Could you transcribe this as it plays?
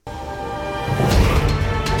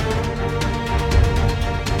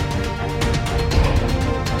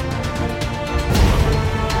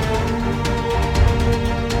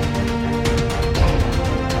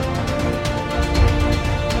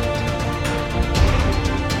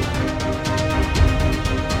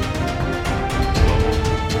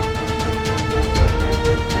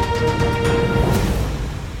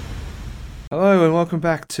welcome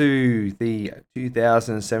back to the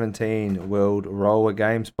 2017 World Roller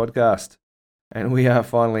Games podcast. And we are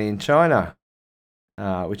finally in China,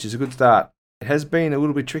 which is a good start. It has been a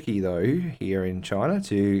little bit tricky, though, here in China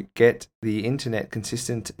to get the internet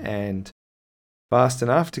consistent and fast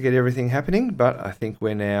enough to get everything happening, but I think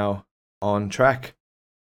we're now on track.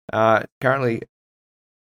 Currently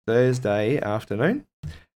Thursday afternoon,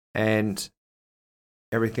 and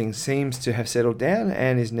everything seems to have settled down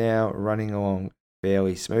and is now running along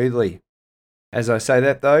fairly smoothly. As I say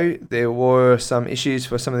that, though, there were some issues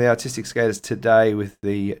for some of the artistic skaters today with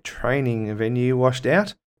the training venue washed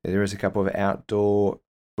out. There is a couple of outdoor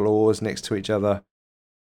floors next to each other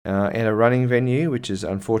and a running venue, which is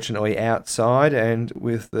unfortunately outside, and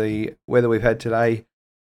with the weather we've had today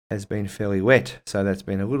has been fairly wet, so that's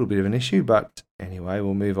been a little bit of an issue, but anyway,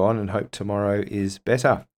 we'll move on and hope tomorrow is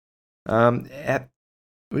better.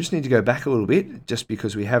 We just need to go back a little bit, just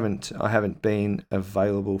because I haven't been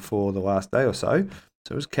available for the last day or so.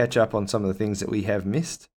 So let's catch up on some of the things that we have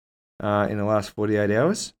missed in the last 48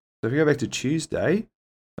 hours. So if we go back to Tuesday,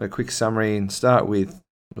 a quick summary, and we'll start with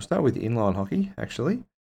inline hockey, actually.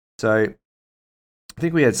 So I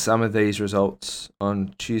think we had some of these results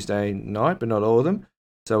on Tuesday night, but not all of them.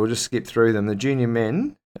 So we'll just skip through them. The junior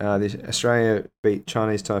men, Australia beat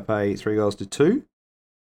Chinese Taipei 3-2.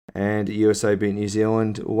 And USA beat New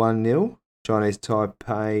Zealand 1-0. Chinese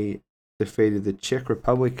Taipei defeated the Czech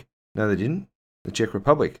Republic. No, they didn't. The Czech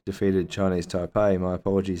Republic defeated Chinese Taipei. My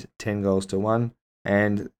apologies, 10-1.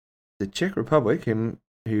 And the Czech Republic, who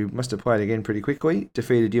must have played again pretty quickly,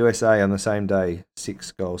 defeated USA on the same day,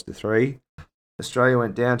 6-3. Australia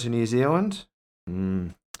went down to New Zealand.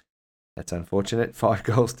 That's unfortunate,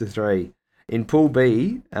 5-3. In Pool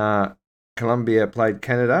B, Colombia played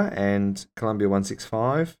Canada and Colombia won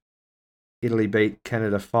 6-5. Italy beat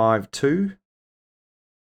Canada 5-2.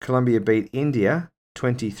 Colombia beat India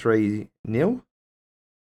 23-0.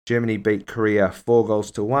 Germany beat Korea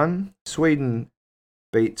 4-1. Sweden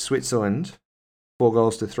beat Switzerland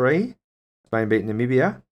 4-3. Spain beat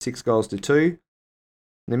Namibia 6-2.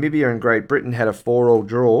 Namibia and Great Britain had a 4-all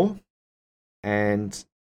draw, and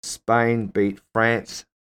Spain beat France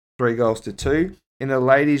 3-2. In the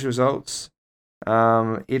ladies' results,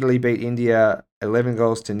 Italy beat India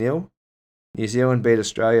 11-0. New Zealand beat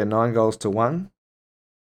Australia 9-1.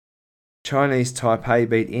 Chinese Taipei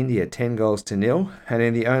beat India 10-0. And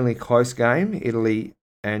in the only close game, Italy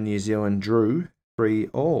and New Zealand drew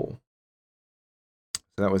 3-all. So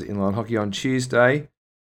that was inline hockey on Tuesday.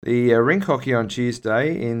 The rink hockey on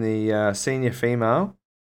Tuesday in the senior female,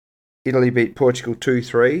 Italy beat Portugal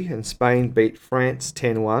 2-3 and Spain beat France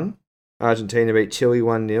 10-1. Argentina beat Chile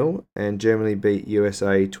 1-0 and Germany beat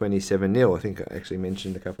USA 27-0. I think I actually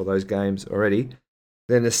mentioned a couple of those games already.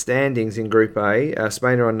 Then the standings in Group A,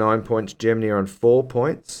 Spain are on 9 points, Germany are on 4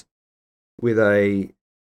 points with a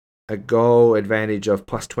goal advantage of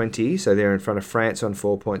plus 20. So they're in front of France on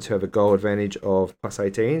 4 points, who have a goal advantage of plus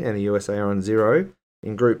 18, and the USA are on 0.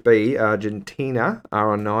 In Group B, Argentina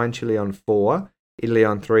are on 9, Chile on 4, Italy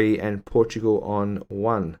on 3, and Portugal on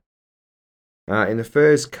 1. In the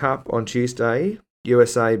first cup on Tuesday,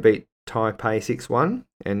 USA beat Taipei 6-1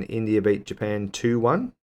 and India beat Japan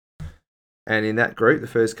 2-1. And in that group, the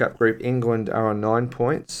first cup group, England are on 9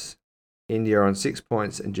 points, India are on 6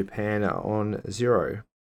 points, and Japan are on 0.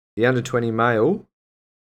 The under-20 male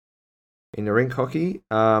in the rink hockey,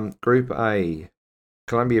 Group A,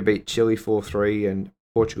 Colombia beat Chile 4-3 and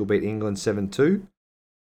Portugal beat England 7-2.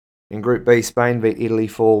 In Group B, Spain beat Italy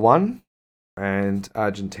 4-1. And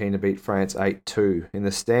Argentina beat France 8-2. In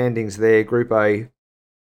the standings there, Group A,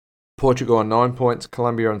 Portugal on 9 points,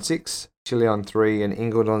 Colombia on 6, Chile on 3, and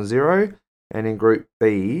England on 0. And in Group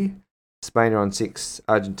B, Spain are on 6,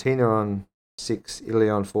 Argentina on 6, Italy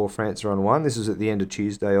on 4, France are on 1. This was at the end of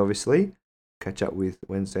Tuesday, obviously. Catch up with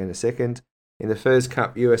Wednesday in a second. In the first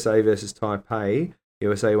cup, USA versus Taipei,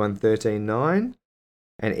 USA won 13-9.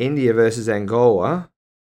 And India versus Angola,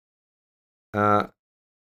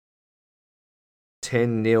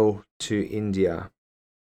 10-0 to India.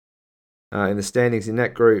 In the standings in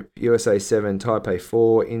that group, USA 7, Taipei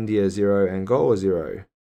 4, India 0, Angola 0.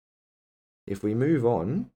 If we move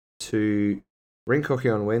on to rink hockey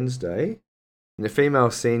on Wednesday, in the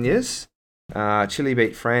female seniors, Chile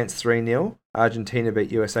beat France 3-0, Argentina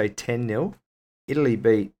beat USA 10-0, Italy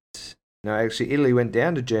went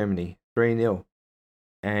down to Germany 3-0,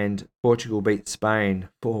 and Portugal beat Spain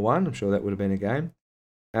 4-1. I'm sure that would have been a game.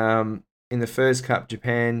 In the first cup,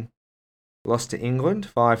 Japan lost to England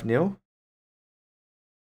 5-0.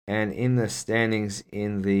 And in the standings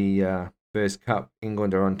in the first cup,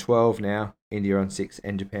 England are on 12 now, India on 6,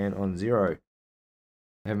 and Japan on 0.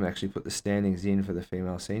 I haven't actually put the standings in for the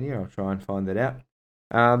female senior. I'll try and find that out.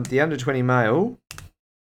 The under-20 male,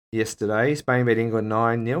 yesterday, Spain beat England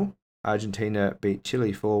 9-0. Argentina beat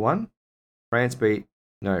Chile 4-1. France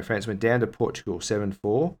went down to Portugal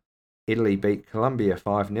 7-4. Italy beat Colombia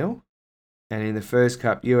 5-0. And in the first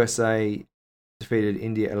cup, USA defeated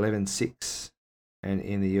India 11-6. And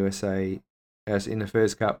in the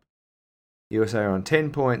first cup, USA are on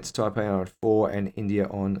 10 points, Taipei are on 4, and India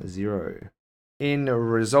on 0. In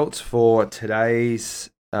results for today's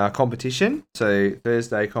competition, so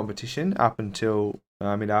Thursday competition up until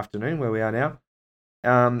mid-afternoon, where we are now.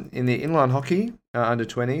 In the inline hockey, under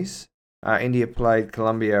 20s, India played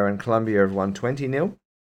Colombia, and Colombia have won 20-0.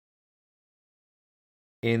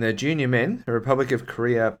 In the junior men, the Republic of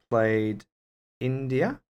Korea played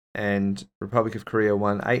India, and Republic of Korea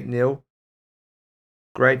won 8-0.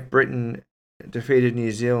 Great Britain defeated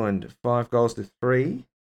New Zealand 5-3.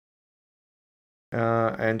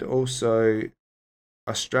 And also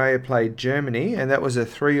Australia played Germany, and that was a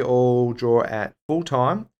 3-3 draw at full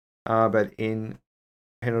time. But in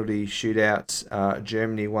penalty shootouts,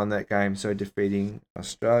 Germany won that game, so defeating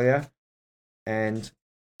Australia. And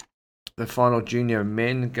the final junior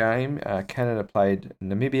men game, Canada played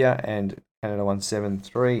Namibia, and Canada won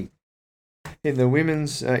 7-3. In the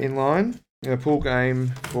women's inline, a pool game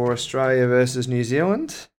for Australia versus New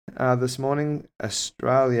Zealand. This morning,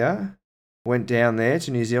 Australia went down there to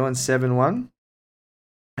New Zealand 7-1.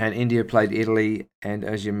 And India played Italy, and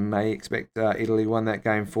as you may expect, Italy won that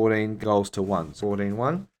game 14-1.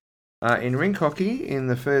 14-1. In rink hockey, in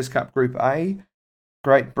the first cup Group A,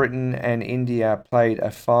 Great Britain and India played a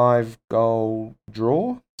 5-goal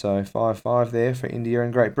draw. So 5-5 there for India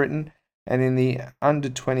and Great Britain. And in the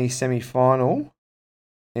under-20 semi-final,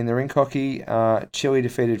 in the rink hockey, Chile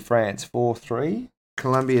defeated France 4-3.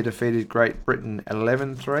 Colombia defeated Great Britain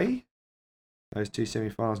 11-3. Those two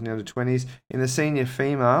semi-finals in the under-20s. In the senior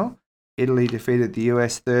female, Italy defeated the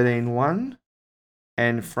US 13-1.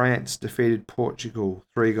 And France defeated Portugal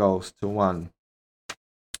 3-1.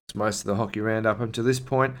 It's most of the hockey round up until this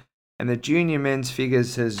point. And the junior men's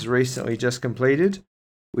figures has recently just completed,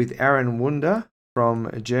 with Aaron Wunder from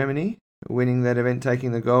Germany winning that event,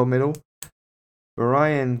 taking the gold medal.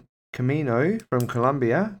 Brian Camino from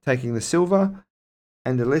Colombia taking the silver,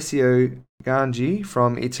 and Alessio Gangi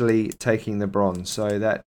from Italy taking the bronze. So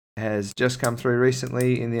that has just come through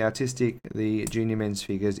recently in the artistic. The junior men's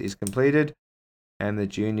figures is completed, and the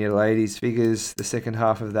junior ladies figures, the second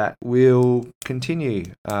half of that, will continue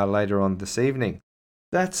later on this evening.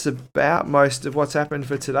 That's about most of what's happened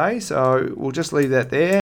for today, so we'll just leave that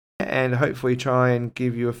there and hopefully try and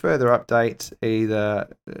give you a further update either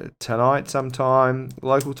tonight sometime,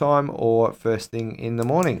 local time, or first thing in the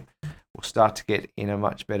morning. We'll start to get in a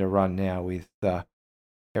much better run now with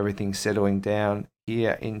everything settling down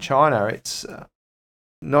here in China. It's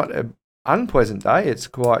not an unpleasant day. It's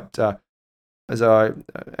quite, as I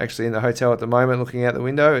actually in the hotel at the moment looking out the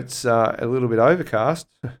window, it's a little bit overcast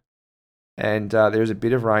and there's a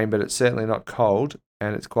bit of rain, but it's certainly not cold,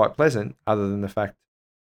 and it's quite pleasant other than the fact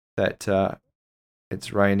that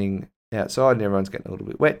it's raining outside and everyone's getting a little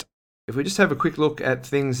bit wet. If we just have a quick look at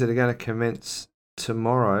things that are going to commence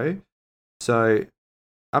tomorrow. So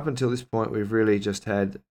up until this point, we've really just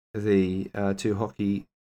had the two hockey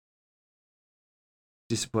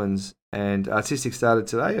disciplines, and artistic started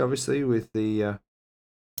today, obviously, with the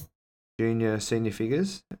junior, senior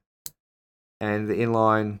figures, and the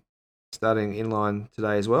inline starting inline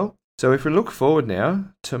today as well. So if we look forward now,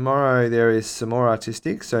 tomorrow there is some more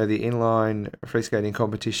artistic. So the inline free skating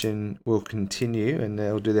competition will continue, and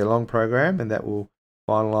they'll do their long program, and that will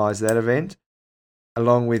finalise that event,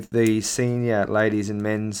 along with the senior ladies and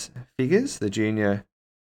men's figures. The junior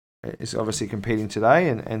is obviously competing today,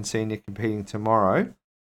 and senior competing tomorrow.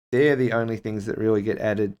 They're the only things that really get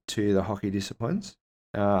added to the hockey disciplines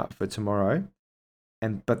for tomorrow.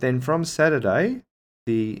 But then from Saturday,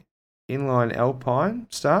 the inline alpine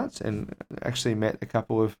starts, and actually met a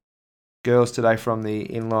couple of girls today from the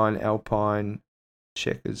inline alpine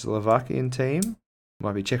Czechoslovakian team.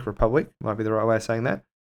 Might be Czech Republic, might be the right way of saying that.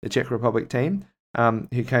 The Czech Republic team,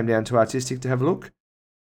 who came down to Artistic to have a look.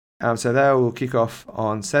 So they will kick off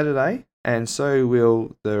on Saturday, and so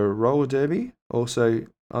will the roller derby also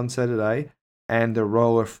on Saturday, and the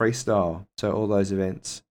roller freestyle. So all those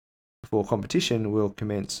events for competition will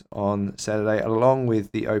commence on Saturday, along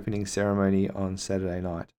with the opening ceremony on Saturday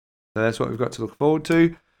night. So that's what we've got to look forward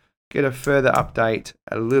to. Get a further update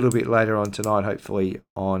a little bit later on tonight, hopefully,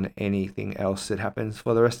 on anything else that happens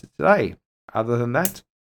for the rest of today. Other than that,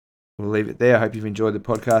 we'll leave it there. I hope you've enjoyed the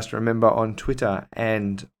podcast. Remember, on Twitter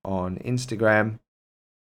and on Instagram,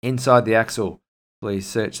 Inside the Axle. please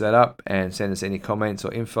search that up and send us any comments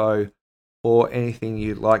or info or anything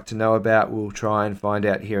you'd like to know about. We'll try and find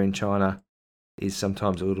out. Here in China is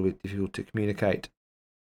sometimes a little bit difficult to communicate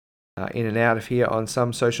in and out of here on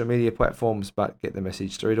some social media platforms, but get the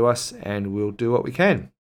message through to us and we'll do what we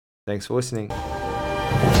can. Thanks for listening.